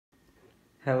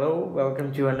Hello,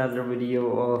 welcome to another video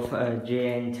of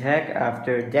JN Tech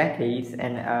after decades,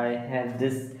 and I have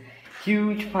this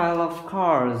huge pile of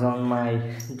cars on my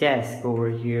desk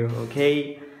over here.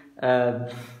 Okay, uh,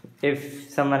 if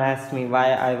someone asks me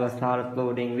why I was not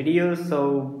uploading videos,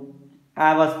 so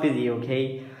I was busy.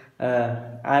 Okay,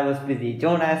 I was busy.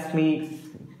 Don't ask me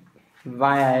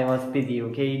why I was busy.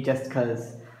 Okay, just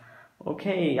cause.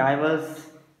 Okay, I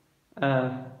was.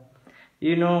 Uh,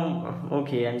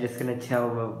 okay, I'm just gonna tell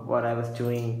what I was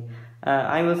doing.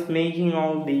 I was making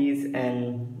all these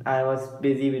and I was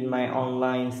busy with my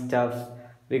online stuff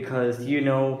because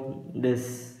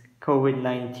this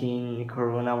COVID-19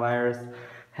 coronavirus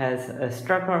has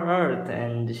struck our earth,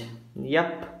 and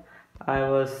yep, I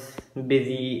was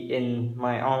busy in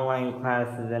my online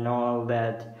classes and all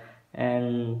that,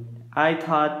 and I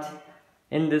thought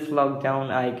in this lockdown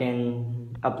I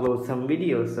can upload some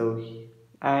videos, so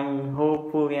I'm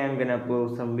gonna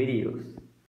upload some videos.